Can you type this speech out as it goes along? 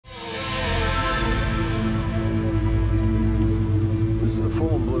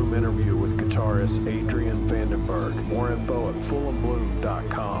guitarist Adrian Vandenberg. More info at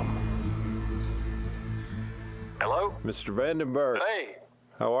fullandbloom.com. Hello? Mr. Vandenberg. Hey.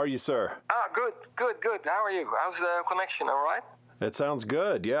 How are you, sir? Good. How are you? How's the connection, all right? It sounds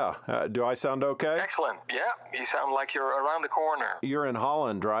good, yeah. Do I sound okay? Excellent. Yeah, you sound like you're around the corner. You're in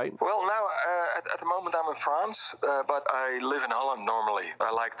Holland, right? Well, now, at the moment I'm in France, but I live in Holland normally.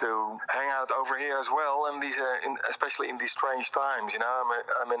 I like to hang out over here as well, and especially in these strange times, you know.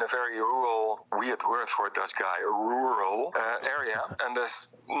 I'm in a very rural, weird word for a Dutch guy, a rural area, and there's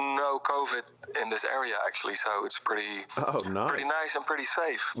no COVID in this area, actually, so it's pretty nice and pretty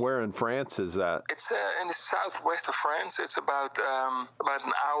safe. Where in France is that? It's in the southwest of France. It's about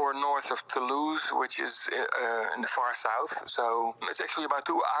an hour north of Toulouse, which is in the far south. So it's actually about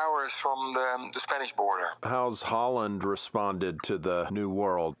 2 hours from the Spanish border. How's Holland responded to the new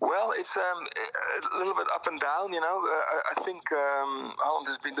world? Well, it's a little bit up and down, you know. I think Holland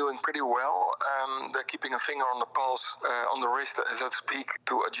has been doing pretty well. They're keeping a finger on the pulse, on the wrist, so to speak,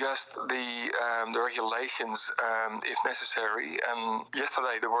 to adjust the regulations if necessary. And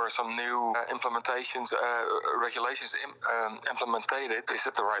yesterday there were some new regulations implemented. Is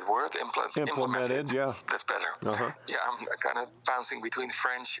that the right word? Implemented, yeah. That's better. Uh-huh. Yeah, I'm kind of bouncing between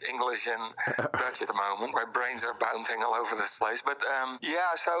French, English, and Dutch at the moment. My brains are bouncing all over this place. But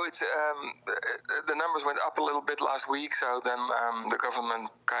yeah, so it's the numbers went up a little bit last week. So then the government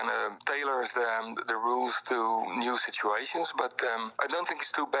kind of tailors the rules to new situations. But I don't think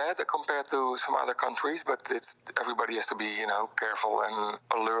it's too bad compared to some other countries. But everybody has to be, you know, careful and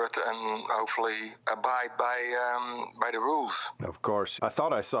alert and hopefully abide by the rules. Of course. I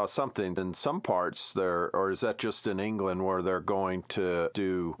thought I saw something in some parts there, or is that just in England where they're going to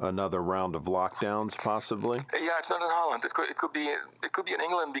do another round of lockdowns possibly? Yeah, it's not in Holland. It could be in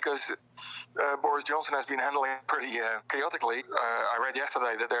England because Boris Johnson has been handling it pretty chaotically. I read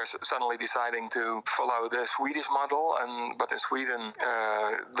yesterday that they're suddenly deciding to follow the Swedish model, but in Sweden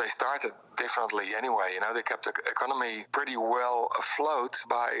they started differently anyway. You know, they kept the economy pretty well afloat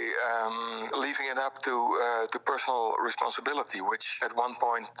by leaving it up to personal responsibility, which at one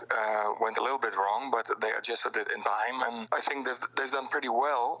point went a little bit wrong, but they adjusted it in time, and I think they've done pretty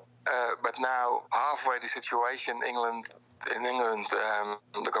well. But now, halfway the situation, in England,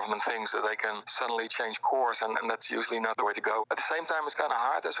 the government thinks that they can suddenly change course, and that's usually not the way to go. At the same time, it's kind of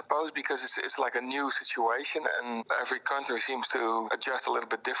hard, I suppose, because it's like a new situation, and every country seems to adjust a little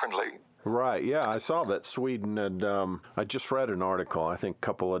bit differently. Right, yeah, I saw that Sweden had, I just read an article, I think a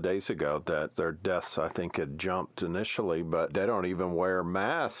couple of days ago, that their deaths, I think, had jumped initially, but they don't even wear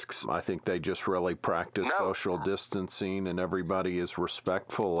masks. I think they just really practice social distancing, and everybody is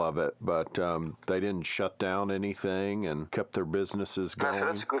respectful of it, but they didn't shut down anything and kept their businesses going. So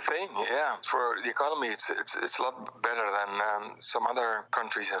that's a good thing, yeah. For the economy, it's a lot better than some other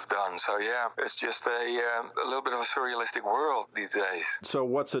countries have done. So, yeah, it's just a little bit of a surrealistic world these days. So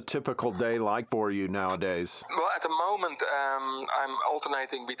what's a typical day like for you nowadays? Well, at the moment, I'm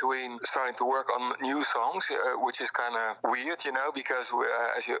alternating between starting to work on new songs, which is kind of weird, you know, because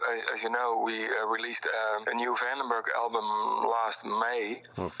as you know, we released a new Vandenberg album last May.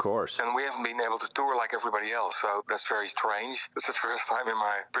 Of course. And we haven't been able to tour like everybody else, so that's very strange. It's the first time in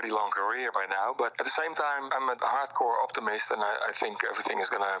my pretty long career by now, but at the same time, I'm a hardcore optimist, and I think everything is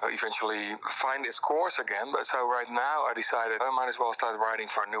going to eventually find its course again. But so right now, I decided I might as well start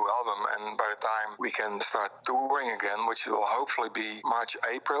writing for a new album, and by the time we can start touring again, which will hopefully be March,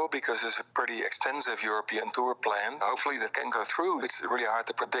 April, because there's a pretty extensive European tour planned. Hopefully that can go through. It's really hard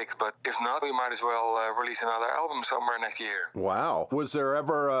to predict, but if not, we might as well release another album somewhere next year. Wow. Was there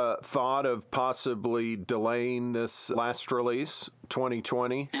ever a thought of possibly delaying this last release,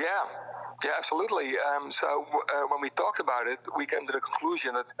 2020? Yeah, absolutely. So when we talked about it, we came to the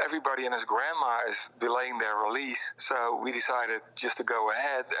conclusion that everybody and his grandma is delaying their release. So we decided just to go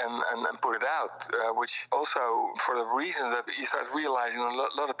ahead and put it out, which also for the reason that you start realizing a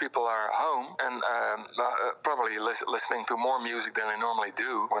lot of people are home and probably listening to more music than they normally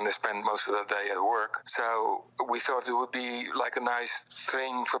do when they spend most of the day at work. So we thought it would be like a nice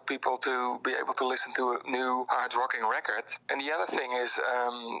thing for people to be able to listen to a new hard rocking record. And the other thing is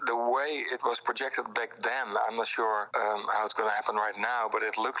the way it was projected back then. I'm not sure how it's going to happen right now, but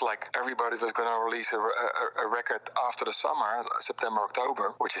it looked like everybody was going to release a record after the summer, September,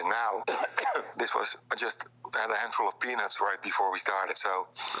 October, which is now. This was just had a handful of peanuts right before we started,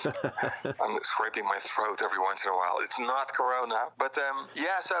 so I'm scraping my throat every once in a while. It's not Corona, but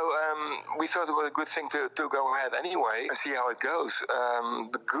so we thought it was a good thing to go ahead anyway and see how it goes.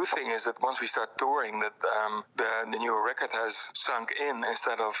 The good thing is that once we start touring, that the new record has sunk in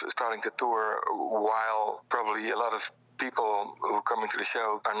instead of starting to tour while probably a lot of people who come into the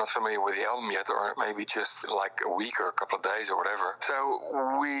show are not familiar with the album yet, or maybe just like a week or a couple of days or whatever.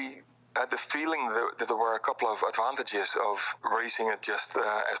 So we had the feeling that there were a couple of advantages of releasing it just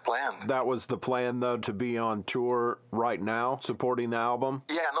as planned. That was the plan, though, to be on tour right now, supporting the album?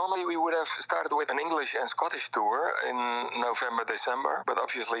 Yeah, normally we would have started with an English and Scottish tour in November, December, but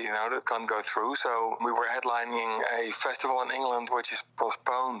obviously, that can't go through, so we were headlining a festival in England which is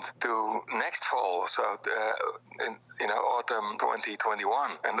postponed to next fall, so in autumn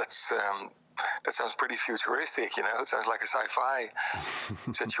 2021, and that sounds pretty futuristic, It sounds like a sci-fi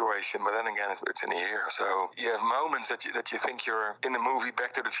situation, but then again, it's in a year. So you have moments that you think you're in the movie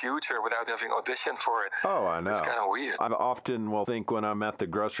Back to the Future without having auditioned for it. Oh, I know. It's kind of weird. I often will think when I'm at the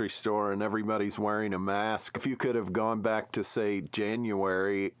grocery store and everybody's wearing a mask, if you could have gone back to, say,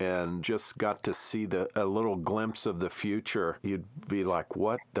 January and just got to see a little glimpse of the future, you'd be like,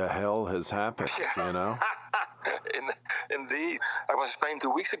 what the hell has happened, Indeed. I was in Spain 2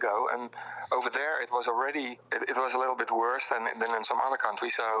 weeks ago, and over there it was already, it was a little bit worse than in some other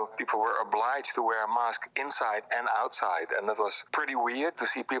countries, so people were obliged to wear a mask inside and outside, and that was pretty weird to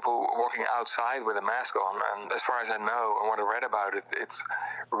see people walking outside with a mask on, and as far as I know and what I read about it, it's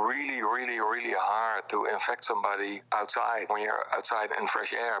really, really, really hard to infect somebody outside when you're outside in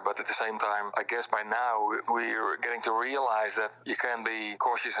fresh air, but at the same time, I guess by now we're getting to realize that you can be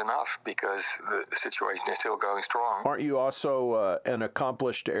cautious enough because the situation is still going strong. Aren't you also an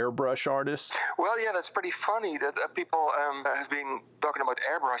accomplished airbrush artist? Well, yeah, that's pretty funny that people have been talking about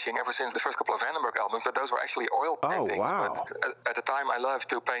airbrushing ever since the first couple of Vandenberg albums, but those were actually oil paintings. Oh, wow. But at the time, I loved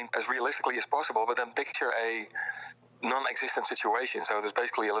to paint as realistically as possible, but then picture a non-existent situation. So there's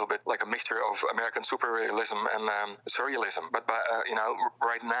basically a little bit like a mixture of American superrealism and surrealism. But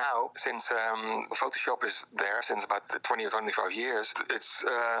right now, since Photoshop is there since about 20 or 25 years, it's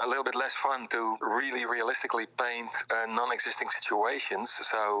a little bit less fun to really realistically paint non-existing situations.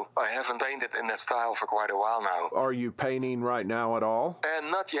 So I haven't painted in that style for quite a while now. Are you painting right now at all?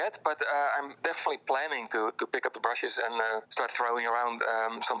 Not yet, but I'm definitely planning to pick up the brushes and start throwing around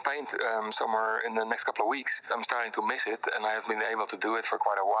some paint somewhere in the next couple of weeks. I'm starting to miss it, and I have been able to do it for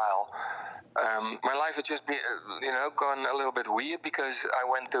quite a while. My life has just been, gone a little bit weird because I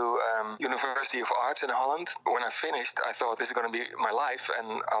went to University of Arts in Holland. When I finished, I thought this is going to be my life,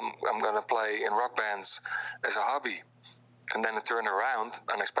 and I'm going to play in rock bands as a hobby. And then it turned around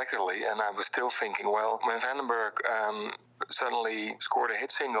unexpectedly, and I was still thinking, well, when Vandenberg suddenly scored a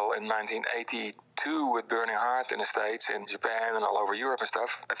hit single in 1982 with Burning Heart in the States, in Japan, and all over Europe and stuff,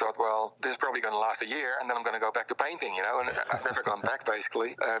 I thought, well, this is probably going to last a year, and then I'm going to go back to painting, and I've never gone back,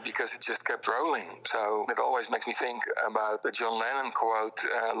 basically, because it just kept rolling. So it always makes me think about the John Lennon quote,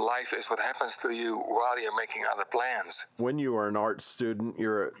 life is what happens to you while you're making other plans. When you were an art student,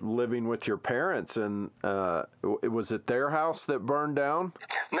 you're living with your parents, and was it their house that burned down?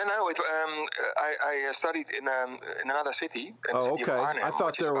 No, I studied in another city. Oh, okay. Arnhem, I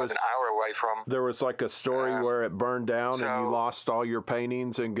thought there was an hour away from. There was like a story where it burned down and you lost all your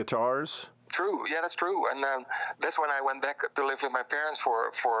paintings and guitars. True, yeah, that's true, and that's when I went back to live with my parents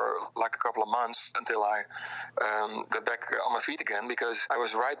for like a couple of months until I got back on my feet again, because I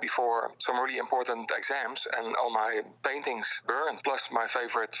was right before some really important exams, and all my paintings burned, plus my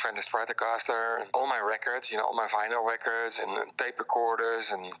favorite Fender Stratocaster, and all my records, all my vinyl records, and tape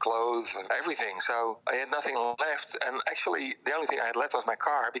recorders, and clothes, and everything. So I had nothing left, and actually the only thing I had left was my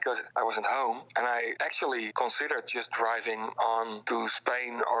car, because I wasn't home, and I actually considered just driving on to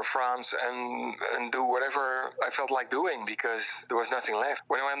Spain or France and do whatever I felt like doing, because there was nothing left.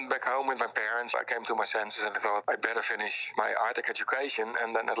 When I went back home with my parents, I came to my senses and I thought I better finish my art education,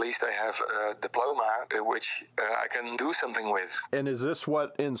 and then at least I have a diploma which I can do something with. And is this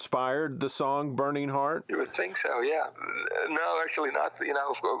what inspired the song Burning Heart? You would think so, yeah. No, actually not.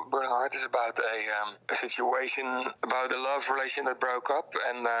 Burning Heart is about a situation, about a love relation that broke up,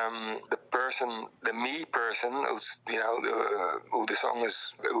 and the me person, who's who the song is,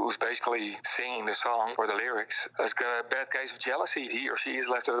 who's basically singing the song or the lyrics, has got a bad case of jealousy. He or she is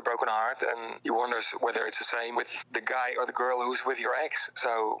left with a broken heart, and he wonders whether it's the same with the guy or the girl who's with your ex.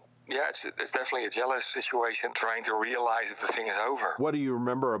 So yeah, it's definitely a jealous situation, trying to realize that the thing is over. What do you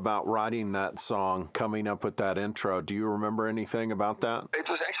remember about writing that song, coming up with that intro? Do you remember anything about that? It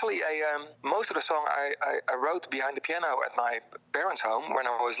was actually most of the song I wrote behind the piano at my parents' home when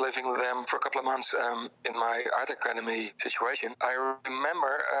I was living with them for a couple of months in my art academy situation. I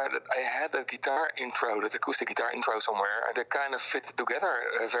remember that I had a guitar intro, that acoustic guitar intro somewhere, and they kind of fit together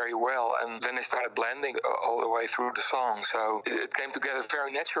very well. And then they started blending all the way through the song. So it came together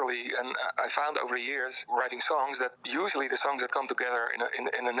very naturally. And I found over the years writing songs that usually the songs that come together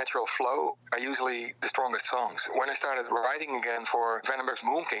in a natural flow are usually the strongest songs. When I started writing again for Vandenberg's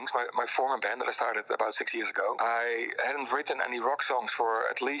Moonkings, my former band that I started about 6 years ago, I hadn't written any rock songs for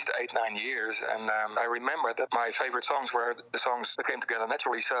at least 8-9 years. And I remember that my favorite songs were the songs that came together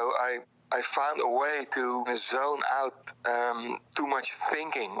naturally. So I found a way to zone out too much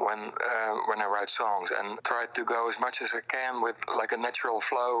thinking when I write songs, and try to go as much as I can with like a natural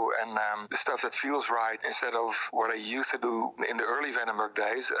flow and the stuff that feels right, instead of what I used to do in the early Vandenberg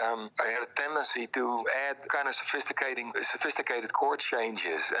days. I had a tendency to add kind of sophisticated chord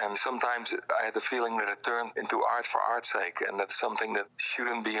changes, and sometimes I had the feeling that it turned into art for art's sake, and that's something that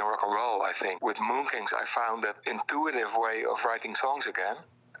shouldn't be in rock and roll, I think. With Moonkings, I found that intuitive way of writing songs again.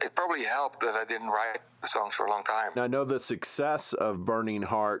 It probably helped that I didn't write songs for a long time. I know the success of Burning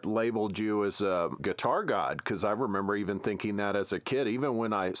Heart labeled you as a guitar god, because I remember even thinking that as a kid, even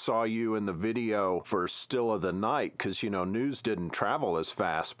when I saw you in the video for Still of the Night, because, news didn't travel as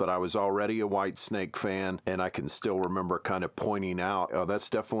fast, but I was already a Whitesnake fan, and I can still remember kind of pointing out, oh, that's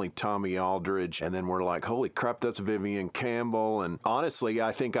definitely Tommy Aldridge, and then we're like, holy crap, that's Vivian Campbell, and honestly,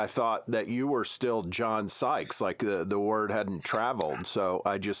 I think I thought that you were still John Sykes, like the word hadn't traveled, so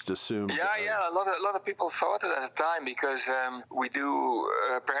I just assumed... Yeah, a lot of people thought it at the time, because we do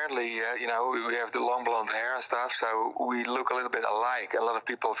apparently, we have the long blonde hair and stuff, so we look a little bit alike. A lot of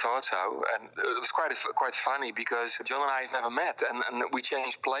people thought so, and it was quite funny, because John and I have never met, and we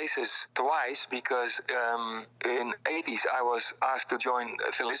changed places twice, because in the 80s I was asked to join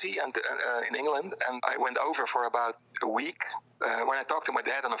Thin Lizzy in England, and I went over for about a week. When I talked to my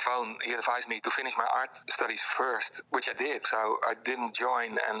dad on the phone, he advised me to finish my art studies first, which I did. So I didn't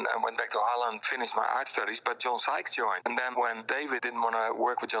join and went back to Holland, finished my art studies, but John Sykes joined. And then when David didn't want to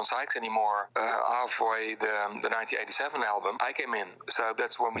work with John Sykes anymore, halfway the 1987 album, I came in. So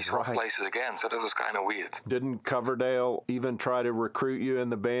that's when we swapped places again. So that was kind of weird. Didn't Coverdale even try to recruit you in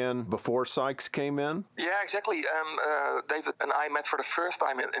the band before Sykes came in? Yeah, exactly. David and I met for the first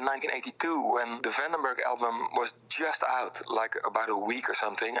time in 1982 when the Vandenberg album was just out, like about a week or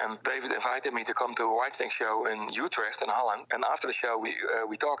something, and David invited me to come to a Whitesnake show in Utrecht in Holland. And after the show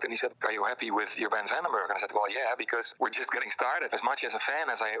we talked, and he said, are you happy with your band Vandenberg? And I said, well, yeah, because we're just getting started. As much as a fan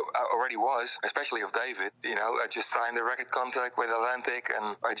as I already was, especially of David, I just signed a record contract with Atlantic,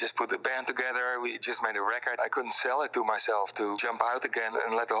 and I just put the band together. We just made a record. I couldn't sell it to myself to jump out again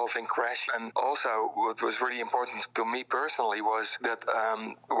and let the whole thing crash. And also what was really important to me personally was that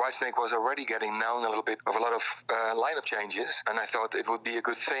Whitesnake was already getting known a little bit of a lot of lineup changes. And I thought it would be a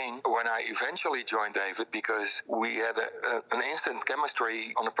good thing when I eventually joined David, because we had an instant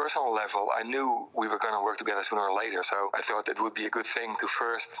chemistry on a personal level. I knew we were going to work together sooner or later, so I thought it would be a good thing to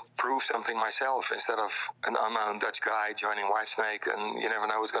first prove something myself instead of an unknown Dutch guy joining Whitesnake, and you never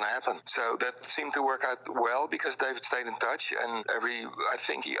know what's going to happen. So that seemed to work out well, because David stayed in touch, and I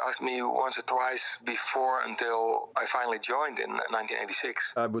think he asked me once or twice before until I finally joined in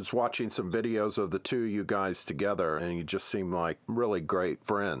 1986. I was watching some videos of the two of you guys together, and you just seem like really great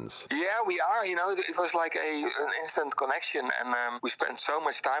friends. Yeah, we are. It was like an instant connection, and we spent so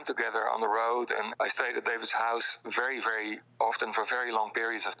much time together on the road, and I stayed at David's house very, very often for very long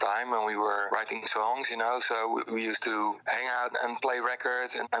periods of time when we were writing songs, so we used to hang out and play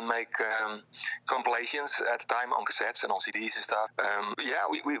records and make compilations at the time on cassettes and on CDs and stuff.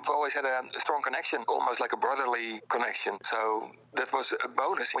 We've always had a strong connection, almost like a brotherly connection, so that was a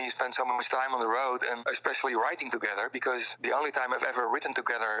bonus when you spend so much time on the road, and especially writing together, because the only time I've ever written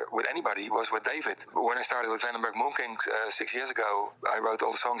together with anybody was with David. When I started with Vandenberg Moonkings 6 years ago, I wrote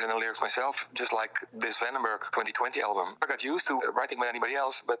all the songs and the lyrics myself, just like this Vandenberg 2020 album. I got used to writing with anybody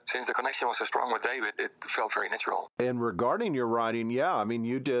else, but since the connection was so strong with David, it felt very natural. And regarding your writing,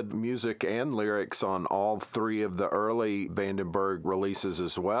 you did music and lyrics on all three of the early Vandenberg releases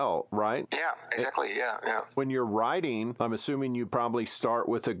as well, right? Yeah, exactly, yeah. When you're writing, I'm assuming you probably start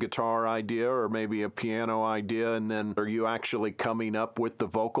with a guitar idea or maybe a piano idea, and then are you actually coming up with the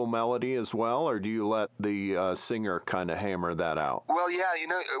vocal melody as well, or do you let the singer kind of hammer that out? Well, yeah,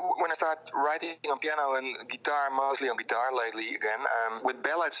 when I start writing on piano and guitar, mostly on guitar lately again, with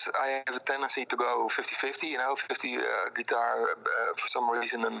ballads, I have a tendency to go 50-50, 50 guitar for some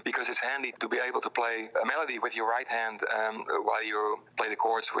reason, and because it's handy to be able to play a melody with your right hand while you play the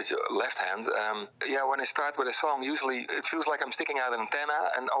chords with your left hand. When I start with a song, usually it feels like I'm sticking out an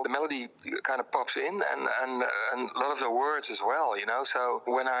antenna, and all the melody kind of pops in, and a lot of the words as well, you know. So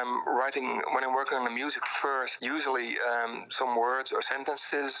when I'm working on the music first, usually some words or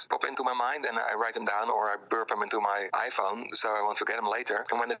sentences pop into my mind and I write them down or I burp them into my iPhone so I won't forget them later.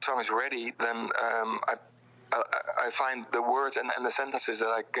 And when the song is ready, then I find the words and the sentences that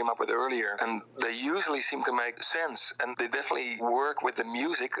I came up with earlier, and they usually seem to make sense, and they definitely work with the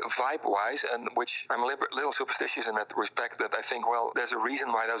music vibe-wise, and which I'm a little superstitious in that respect, that I think, well, there's a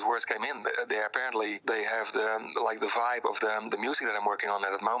reason why those words came in. They have the vibe of the music that I'm working on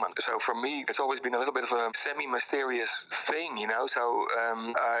at that moment. So for me, it's always been a little bit of a semi-mysterious thing, you know, so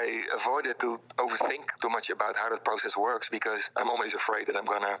I avoided to overthink too much about how that process works, because I'm always afraid that I'm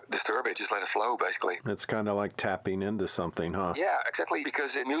going to disturb it, just let it flow, basically. It's kind of like tapping into something, huh? Yeah, exactly,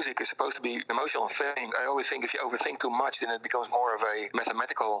 because music is supposed to be an emotional thing. I always think if you overthink too much, then it becomes more of a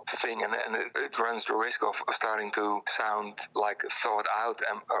mathematical thing, and it runs the risk of starting to sound like thought out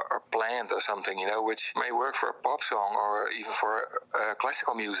or planned or something, you know, which may work for a pop song or even for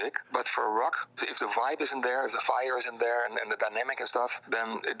classical music. But for rock, if the vibe isn't there, if the fire isn't there, and the dynamic and stuff,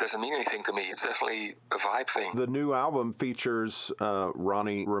 then it doesn't mean anything to me. It's definitely a vibe thing. The new album features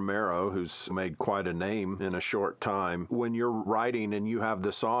Ronnie Romero, who's made quite a name in a short time. When you're writing and you have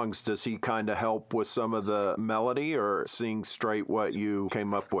the songs, does he kind of help with some of the melody or sing straight what you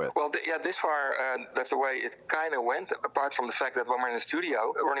came up with? Well, this far, that's the way it kind of went, apart from the fact that when we're in the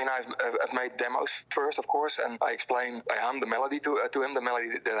studio, Ronnie and I have made demos first, of course, and I hum the melody to him, the melody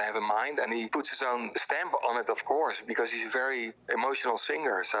that I have in mind, and he puts his own stamp on it, of course, because he's a very emotional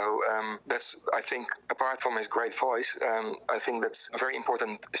singer. So that's, I think, apart from his great voice, I think that's a very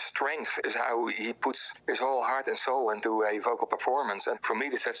important strength, is how he puts his whole heart and soul into a vocal performance. And for me,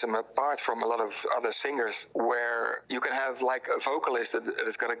 this sets him apart from a lot of other singers, where you can have like a vocalist that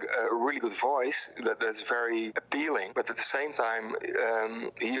has got a really good voice that's very appealing, but at the same time,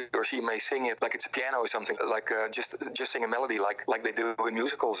 he or she may sing it like it's a piano or something, like just sing a melody like they do in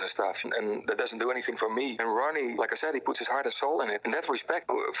musicals and stuff, and that doesn't do anything for me. And Ronnie, like I said, he puts his heart and soul in it. In that respect,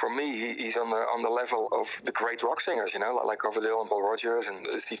 for me, he's on the level of the great rock singers, you know, like Coverdale and Paul Rodgers and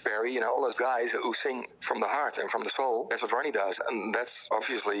Steve Perry, you know, all those guys who sing from the heart and from the soul. That's what Ronnie does, and that's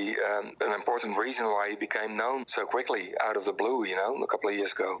obviously an important reason why he became known so quickly out of the blue, you know, a couple of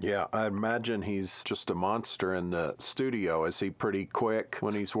years ago. Yeah, I imagine he's just a monster in the studio. Is he pretty quick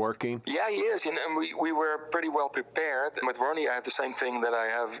when he's working? Yeah, he is, and we were pretty well prepared. And with Ronnie, I have the same thing that I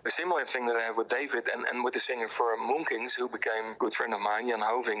have, a similar thing that I have with David, and with the singer for Moonkings, who became a good friend of mine, Jan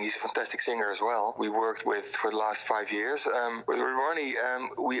Hoving. He's a fantastic singer as well. We worked with for the last 5 years. With Ronnie,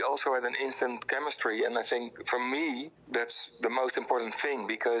 we also had an instant chemistry, and I think for me, that's the most important thing,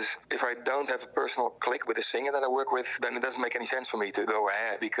 because if I don't have a personal click with the singer that I work with, then it doesn't make any sense for me to go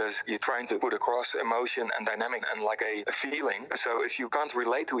ahead, because you're trying to put across emotion and dynamic and like a feeling. So if you can't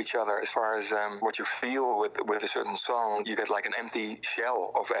relate to each other as far as what you feel with a certain song, you get like an empty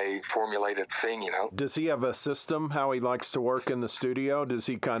shell of a formulated thing, you know. Does he have a system how he likes to work in the studio? Does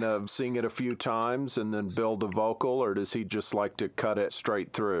he kind of sing it a few times and then build a vocal, or does he just like to cut it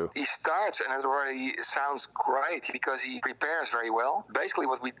straight through? He starts and it already sounds great because he prepares very well. Basically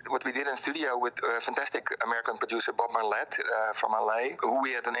what we did in studio with a fantastic American producer Bob Marlette from LA, who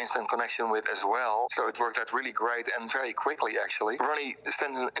we had an instant connection with as well. So it worked out really great and very quickly, actually. Ronnie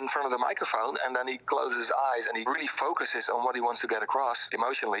stands in front of the microphone and then he closes his eyes and he really focuses on what he wants to get across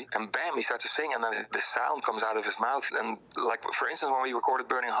emotionally, and bam, he starts to sing, and then the sound comes out of his mouth. And like, for instance, when we recorded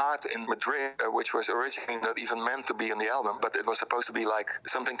Burning Heart in Madrid, which was originally not even meant to be on the album, but it was supposed to be like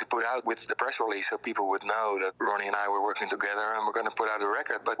something to put out with the press release so people would know that Ronnie and I were working together and we're going to put out a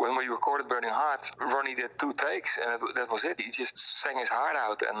record. But when we recorded Burning Heart, Ronnie did 2 takes and that was it. He just sang his heart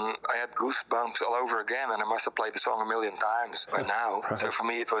out, and I had goosebumps all over again, and I must have played the song a million times by now. Right. So for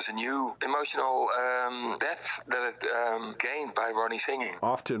me, it was a new emotional depth that it gained by Ronnie singing.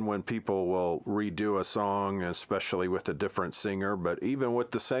 Often when people will redo a song, especially with a different singer, but even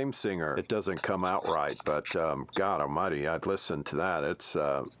with the same singer, it doesn't come out right. But God almighty, I'd listen to that. It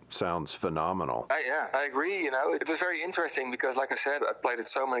sounds phenomenal. I agree. You know, it was very interesting because, like I said, I played it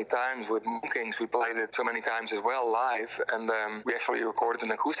so many times with Moonkings. We played it so many times as well live, and we actually recorded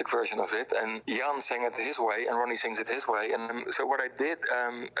an acoustic version of it. And Jan sang it his way, and Ronnie sings it his way. And so what I did,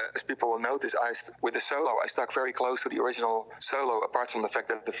 as people will notice, with the solo, I stuck very close to the original solo. Apart from the fact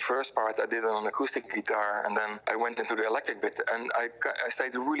that the first part I did on acoustic guitar, and then I went into the electric bit, and I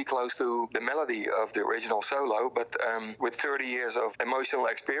stayed really close to the melody of the original solo, but with 30 years of emotional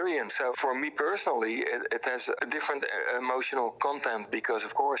experience. So for me personally, personally, it has a different emotional content because,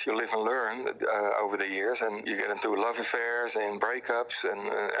 of course, you live and learn over the years, and you get into love affairs and breakups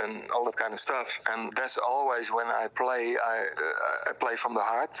and all that kind of stuff. And that's always when I play. I play from the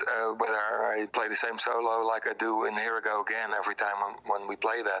heart, whether I play the same solo like I do in Here I Go Again every time when we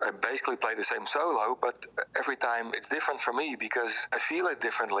play that. I basically play the same solo, but every time it's different for me because I feel it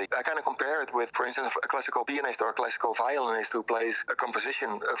differently. I kind of compare it with, for instance, a classical pianist or a classical violinist who plays a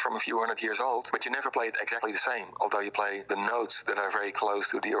composition from a few hundred years old, but you never play it exactly the same, although you play the notes that are very close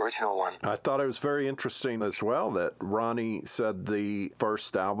to the original one. I thought it was very interesting as well that Ronnie said the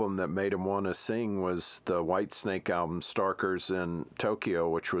first album that made him want to sing was the Whitesnake album, Starkers in Tokyo,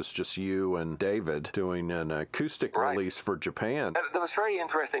 which was just you and David doing an acoustic release for Japan. That was very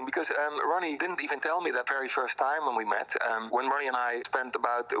interesting because Ronnie didn't even tell me that very first time when we met. When Ronnie and I spent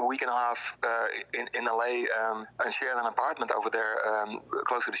about a week and a half in LA and shared an apartment over there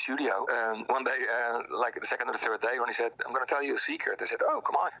close to the studio. One day, like the second or the third day, Ronnie said, "I'm going to tell you a secret." I said, "Oh,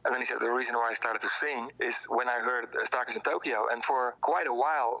 come on." And then he said, "The reason why I started to sing is when I heard Starkers in Tokyo." And for quite a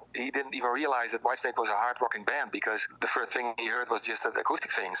while, he didn't even realize that Whitesnake was a hard rocking band because the first thing he heard was just an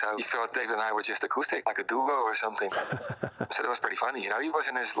acoustic thing. So he thought David and I were just acoustic, like a duo or something. So that was pretty funny. You know, he was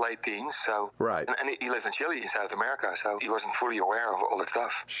in his late teens, so right, and he lived in Chile, in South America, so he wasn't fully aware of all that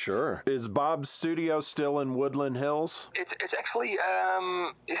stuff. Sure. Is Bob's studio still in Woodland Hills? It's actually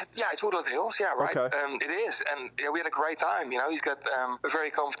it's Woodland Hills. Yeah, right. Okay. It is, and we had a great time. You know, he's got a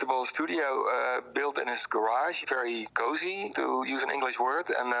very comfortable studio built in his garage, very cozy, to use an English word,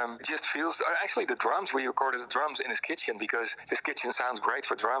 and it just feels. Actually, the drums, we recorded the drums in his kitchen because his kitchen sounds great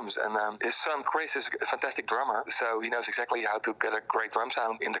for drums, and his son Chris is a fantastic drummer, so he knows exactly how to get a great drum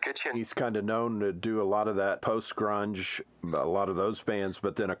sound in the kitchen. He's kind of known to do a lot of that post-grunge, a lot of those bands,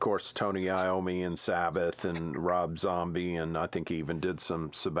 but then, of course, Tony Iommi and Sabbath and Rob Zombie, and I think he even did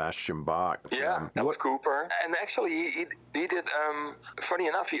some Sebastian Bach. Yeah, Alice Cooper. And actually, he did, funny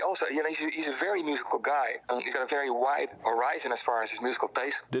enough, he also, he's a very musical guy. He's got a very wide horizon as far as his musical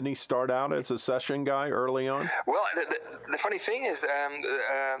taste. Didn't he start out as a session guy early on? Well, the funny thing is,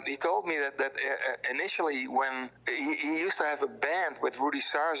 he told me that initially when he used to have a band with Rudy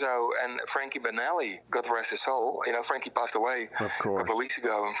Sarzo and Frankie Banali, God rest his soul. You know, Frankie passed away a couple of weeks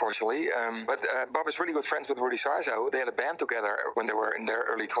ago, unfortunately. But Bob is really good friends with Rudy Sarzo. They had a band together when they were in their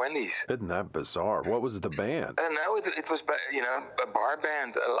early 20s. Isn't that bizarre? What was the band? No, it was, a bar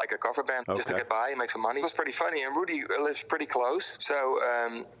band, like a cover band, just to get by and make some money. It was pretty funny, and Rudy lives pretty close, so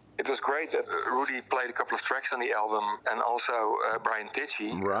it was great that Rudy played a couple of tracks on the album, and also Brian Tichy,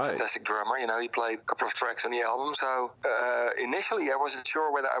 fantastic drummer. You know, he played a couple of tracks on the album. So initially, I wasn't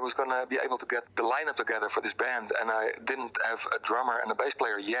sure whether I was going to be able to get the lineup together for this band, and I didn't have a drummer and a bass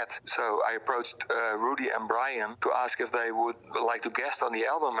player yet. So I approached Rudy and Brian to ask if they would like to guest on the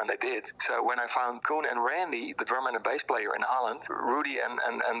album, and they did. So when I found Koen and Randy, the drummer and the bass player in Holland, Rudy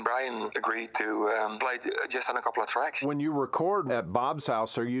and Brian agreed to play just on a couple of tracks. When you record at Bob's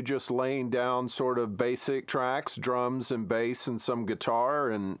house, are you just laying down sort of basic tracks, drums and bass and some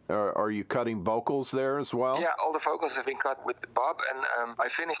guitar, and are you cutting vocals there as well? Yeah, all the vocals have been cut with Bob, and I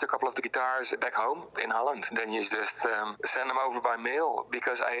finished a couple of the guitars back home in Holland. Then you just send them over by mail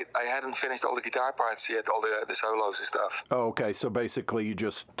because I hadn't finished all the guitar parts yet, all the solos and stuff. Oh, okay, so basically you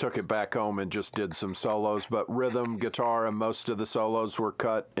just took it back home and just did some solos, but rhythm, guitar, and most of the solos were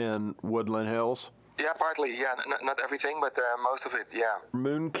cut in Woodland Hills? Yeah, partly, yeah. Not everything, but most of it, yeah.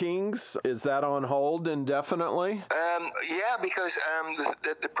 Moon Kings, is that on hold indefinitely? Yeah, because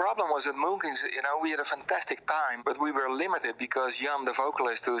the problem was that Moon Kings, we had a fantastic time, but we were limited because Jan, the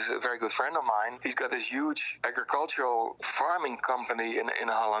vocalist, who's a very good friend of mine, he's got this huge agricultural farming company in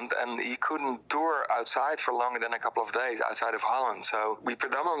Holland, and he couldn't tour outside for longer than a couple of days outside of Holland. So we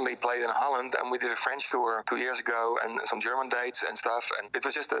predominantly played in Holland, and we did a French tour 2 years ago, and some German dates and stuff, and it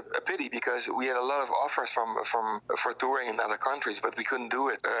was just a pity because we had a lot of offers for touring in other countries, but we couldn't do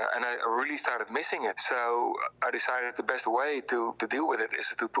it, and I really started missing it. So I decided the best way to deal with it is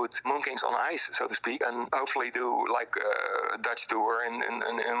to put Moon Kings on ice, so to speak, and hopefully do like a Dutch tour in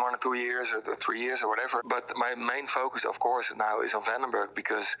 1 or 2 years or 3 years or whatever. But my main focus, of course, now is on Vandenberg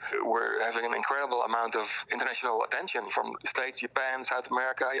because we're having an incredible amount of international attention from the States, Japan, South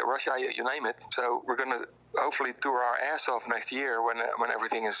America, Russia, you name it. So we're going to hopefully tour our ass off next year when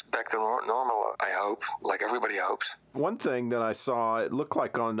everything is back to normal, I hope, like everybody hopes. One thing that I saw, it looked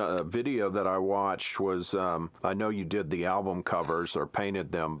like on a video that I watched was, I know you did the album covers or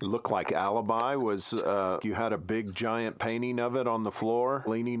painted them. It looked like Alibi was, you had a big giant painting of it on the floor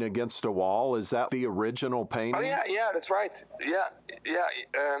leaning against a wall. Is that the original painting? Oh, yeah, that's right. Yeah,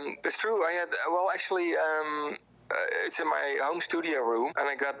 it's true. I had, It's in my home studio room, and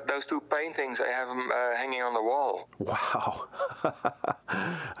I got those two paintings. I have them hanging on the wall. Wow.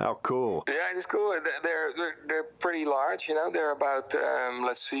 How cool. Yeah, it's cool. They're pretty large, you know. They're about,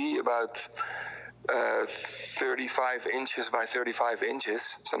 about 35 inches by 35 inches,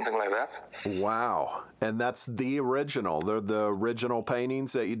 something like that. Wow. And that's the original. They're the original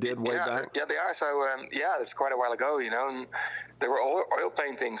paintings that you did way back? Yeah, they are. So, it's quite a while ago, you know. And they were all oil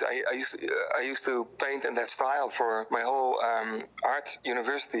paintings. I used to paint in that style for my whole art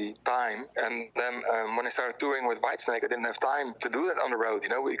university time. And then when I started touring with Whitesnake, I didn't have time to do that on the road, you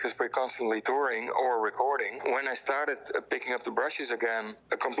know, because we're constantly touring or recording. When I started picking up the brushes again,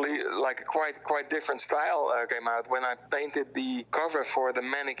 a quite different style came out when I painted the cover for the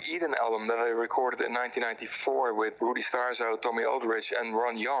Manic album that I recorded in 1994 with Rudy, Sarzo, Tommy Aldridge, and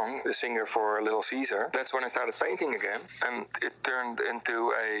Ron Young, the singer for Little Caesar. That's when I started painting again, and it turned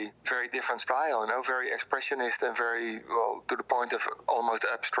into a very different style, you know, very expressionist and very, well, to the point of almost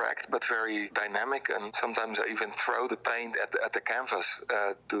abstract, but very dynamic. And sometimes I even throw the paint at the canvas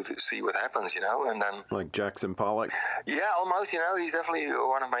to see what happens, you know. And then like Jackson Pollock. Yeah, almost. You know, he's definitely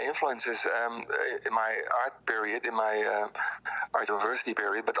one of my influences in my art period, in my art university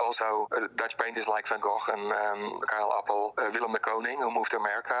period, but also Dutch painters like Van Gogh and Karel Appel, Willem de Koning, who moved to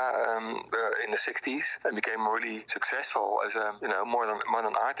America in the 60s and became really successful as a, you know, more than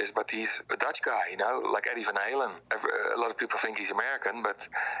an artist, but he's a Dutch guy, you know, like Eddie Van Halen. A lot of people think he's American, but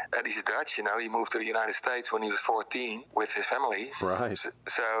Eddie's Dutch, you know. He moved to the United States when he was 14 with his family. Right.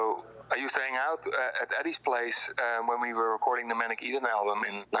 So I used to hang out at Eddie's place when we were recording the Manic album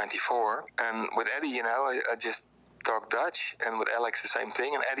in '94. And with Eddie, you know, I just talk Dutch, and with Alex the same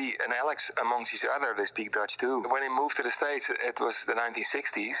thing. And Eddie and Alex, amongst each other, they speak Dutch too. When he moved to the States, it was the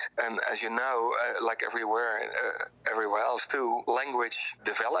 1960s, and as you know, like everywhere else too, language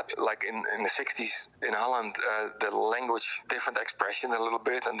developed. Like in the 60s in Holland, the language, different expression a little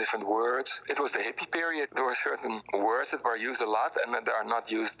bit and different words. It was the hippie period. There were certain words that were used a lot and that are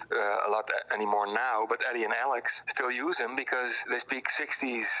not used a lot anymore now, but Eddie and Alex still use them because they speak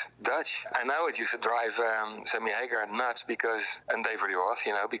 60s Dutch. I know it used to drive Sammy Hagar nuts and David Roth,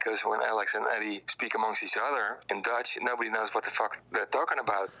 you know, because when Alex and Eddie speak amongst each other in Dutch, nobody knows what the fuck they're talking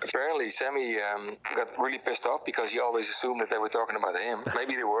about. Apparently, Sammy got really pissed off because he always assumed that they were talking about him.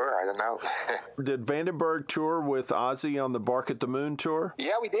 Maybe they were, I don't know. Did Vandenberg tour with Ozzy on the Bark at the Moon tour?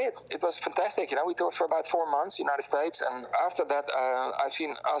 Yeah, we did. It was fantastic. You know, we toured for about 4 months, United States, and after that, I've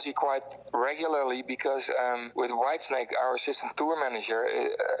seen Ozzy quite regularly because with Whitesnake, our assistant tour manager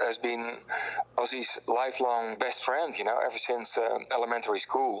has been Ozzy's lifelong best friend, you know, ever since elementary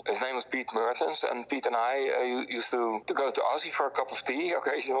school. His name was Pete Mertens, and Pete and I used to go to Ozzy for a cup of tea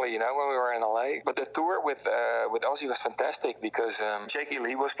occasionally, you know, when we were in LA. But the tour with Ozzy was fantastic because Jakey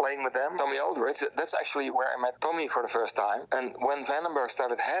Lee was playing with them. Tommy Aldridge, that's actually where I met Tommy for the first time. And when Vandenberg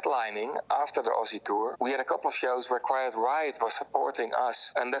started headlining after the Ozzy tour, we had a couple of shows where Quiet Riot was supporting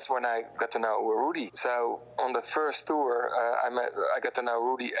us, and that's when I got to know Rudy. So on the first tour, I got to know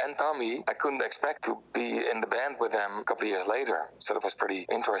Rudy and Tommy. I couldn't expect to be in the band with them a couple of years later. So it was pretty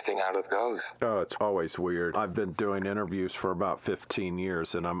interesting how that goes. Oh, it's always weird. I've been doing interviews for about 15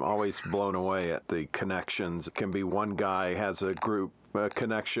 years, and I'm always blown away at the connections. It can be one guy has a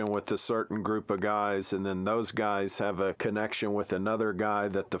connection with a certain group of guys, and then those guys have a connection with another guy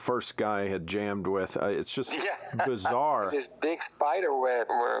that the first guy had jammed with. It's just bizarre. This big spider web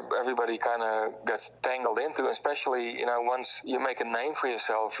where everybody kind of gets tangled into, especially, you know, once you make a name for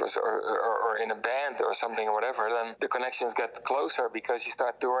yourself or in a band or something or whatever, then the connections get closer because you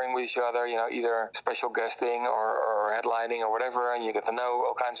start touring with each other, you know, either special guesting or headlining or whatever, and you get to know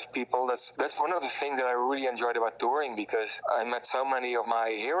all kinds of people. That's one of the things that I really enjoyed about touring, because I met so many of my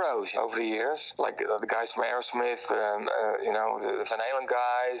heroes over the years, like the guys from Aerosmith, you know, the Van Halen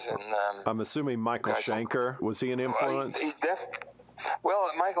guys, and I'm assuming Michael Schenker, was he an influence? He's definitely. Well,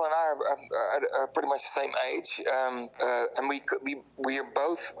 Michael and I are pretty much the same age, and we are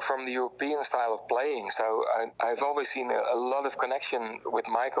both from the European style of playing. So I've always seen a lot of connection with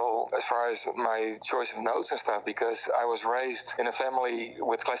Michael as far as my choice of notes and stuff, because I was raised in a family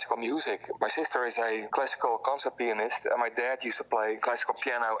with classical music. My sister is a classical concert pianist, and my dad used to play classical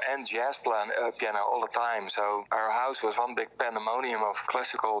piano and jazz piano all the time. So our house was one big pandemonium of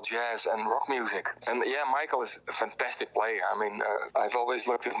classical, jazz, and rock music. And yeah, Michael is a fantastic player. I mean, I've always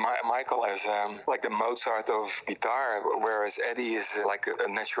looked at Michael as like the Mozart of guitar, whereas Eddie is like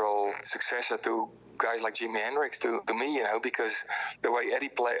a natural successor to guys like Jimi Hendrix to me, you know, because the way Eddie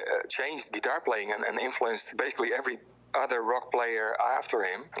changed guitar playing and influenced basically every other rock player after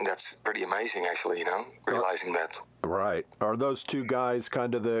him. And that's pretty amazing, actually, you know, realizing that. Right. Are those two guys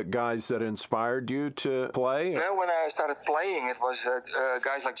kind of the guys that inspired you to play? No, when I started playing, it was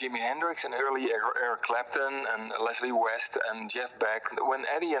guys like Jimi Hendrix and early Eric Clapton and Leslie West and Jeff Beck. When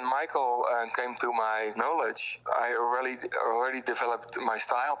Eddie and Michael came to my knowledge, I already developed my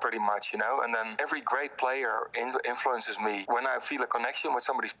style pretty much, you know. And then every great player influences me. When I feel a connection with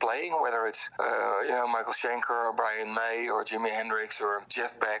somebody's playing, whether it's Michael Schenker or Brian May or Jimi Hendrix or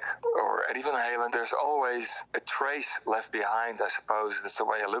Jeff Beck or Eddie Van Halen, there's always a trace left behind, I suppose. That's the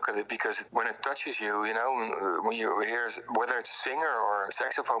way I look at it, because when it touches you, you know, when you hear, whether it's a singer or a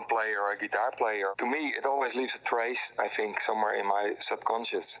saxophone player or a guitar player, to me, it always leaves a trace, I think, somewhere in my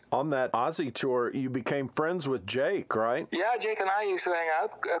subconscious. On that Ozzy tour, you became friends with Jake, right? Yeah, Jake and I used to hang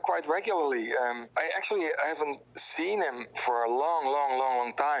out quite regularly. I haven't seen him for a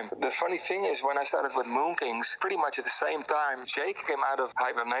long time. The funny thing is, when I started with Moonkings, pretty much at the same time, Jake came out of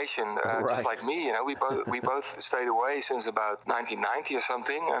hibernation, right. Just like me. You know, we both stayed away since about 1990 or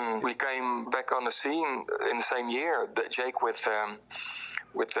something, and we came back on the scene in the same year. Jake with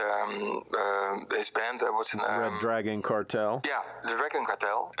his band, Red Dragon Cartel. Yeah, the Dragon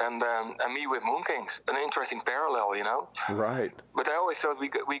Cartel, and me with Moonkings. An interesting parallel, you know. Right. But I always thought we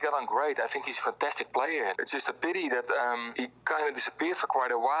got on great. I think he's a fantastic player. It's just a pity that he kind of disappeared for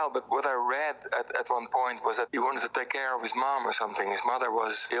quite a while. But what I read at one point was that he wanted to take care of his mom or something. His mother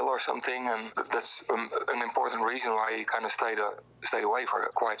was ill or something, and that's an important reason why he kind of stayed away for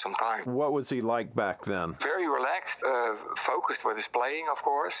quite some time. What was he like back then? Very relaxed, focused with his playing, of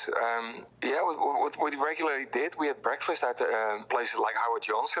course. What we regularly did, we had breakfast at places like Howard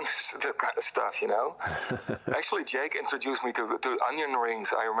Johnson's, that kind of stuff, you know. Actually, Jake introduced me to onion rings.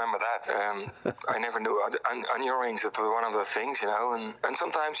 I remember that. I never knew onion rings. That was one of the things, you know. And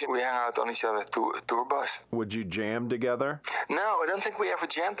sometimes we hang out on each other's tour bus. Would you jam together? No, I don't think we ever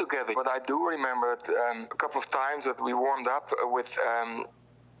jammed together. But I do remember a couple of times that we warmed up with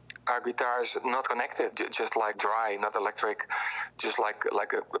our guitars not connected, just like dry, not electric, just like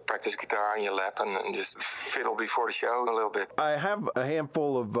a practice guitar on your lap, and just fiddle before the show a little bit. I have a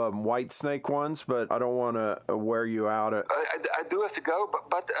handful of Whitesnake ones, but I don't want to wear you out. I do have to go,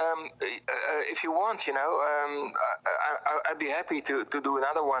 but if you want, you know, I'd be happy to do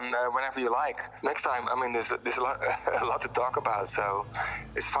another one whenever you like. Next time, I mean, there's a lot to talk about, so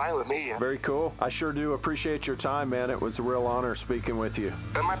it's fine with me. Very cool. I sure do appreciate your time, man. It was a real honor speaking with you.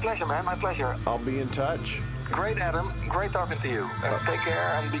 My pleasure, man. My pleasure. I'll be in touch. Great, Adam. Great talking to you. Take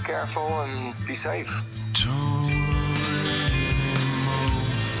care and be careful and be safe.